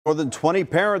More than 20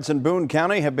 parents in Boone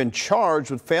County have been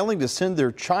charged with failing to send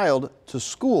their child to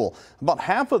school. About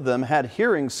half of them had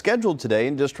hearings scheduled today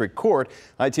in district court.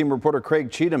 I-Team reporter Craig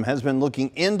Cheatham has been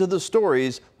looking into the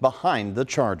stories behind the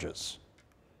charges.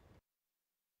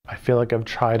 I feel like I've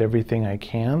tried everything I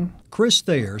can. Chris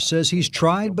Thayer says he's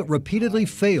tried but repeatedly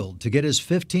failed to get his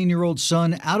 15-year-old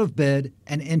son out of bed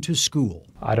and into school.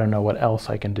 I don't know what else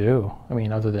I can do. I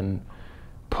mean, other than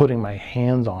putting my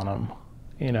hands on him,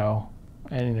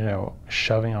 and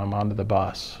shoving him onto the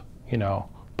bus,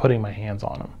 putting my hands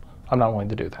on him. I'm not willing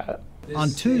to do that. On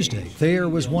Tuesday, Thayer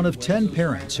was one of 10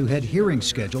 parents who had hearings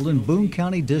scheduled in Boone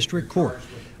County District Court,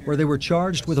 where they were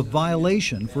charged with a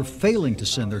violation for failing to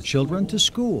send their children to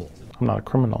school. I'm not a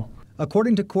criminal.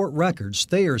 According to court records,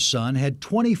 Thayer's son had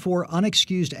 24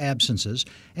 unexcused absences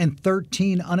and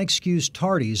 13 unexcused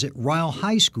tardies at Ryle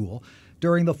High School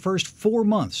during the first 4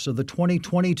 months of the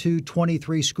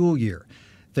 2022-23 school year.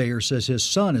 Thayer says his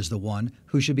son is the one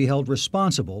who should be held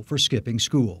responsible for skipping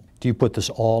school. Do you put this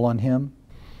all on him?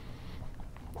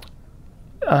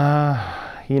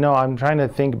 I'm trying to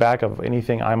think back of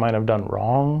anything I might have done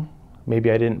wrong.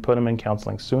 Maybe I didn't put him in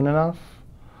counseling soon enough.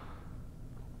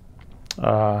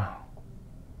 I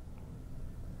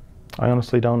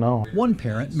honestly don't know. One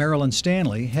parent, Marilyn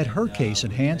Stanley, had her case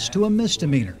enhanced to a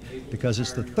misdemeanor because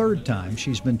it's the third time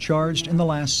she's been charged in the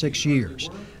last 6 years.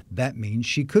 That means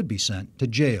she could be sent to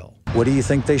jail. What do you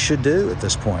think they should do at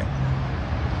this point?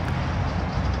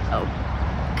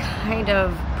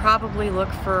 Probably look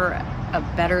for a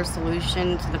better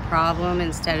solution to the problem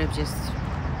instead of just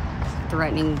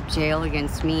threatening jail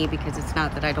against me, because it's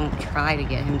not that I don't try to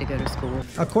get him to go to school.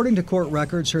 According to court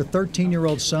records, her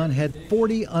 13-year-old son had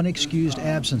 40 unexcused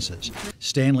absences.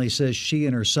 Stanley says she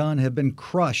and her son have been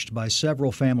crushed by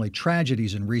several family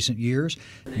tragedies in recent years.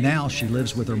 Now she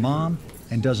lives with her mom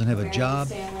and doesn't have a job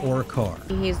or a car.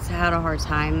 He's had a hard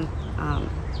time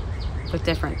with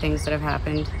different things that have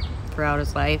happened throughout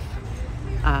his life.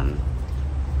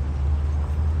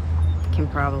 Can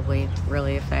probably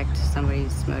really affect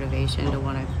somebody's motivation to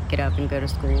want to get up and go to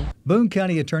school. Boone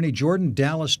County Attorney Jordan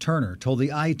Dallas Turner told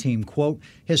the I-Team, quote,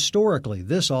 "Historically,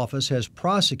 this office has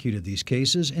prosecuted these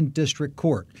cases in district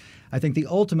court. I think the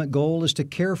ultimate goal is to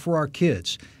care for our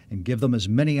kids and give them as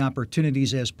many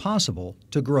opportunities as possible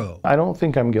to grow." I don't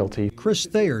think I'm guilty. Chris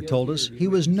Thayer told us he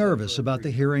was nervous about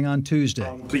the hearing on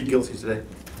Tuesday. Plead guilty today.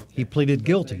 He pleaded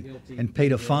guilty and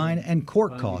paid a fine and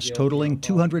court costs totaling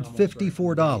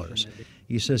 $254.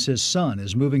 He says his son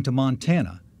is moving to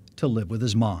Montana to live with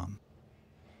his mom.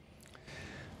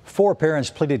 4 parents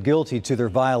pleaded guilty to their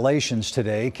violations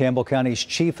today. Campbell County's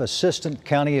chief assistant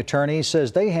county attorney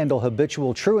says they handle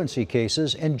habitual truancy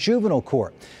cases in juvenile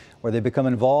court, where they become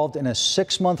involved in a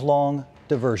 6-month-long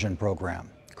diversion program.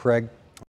 Craig?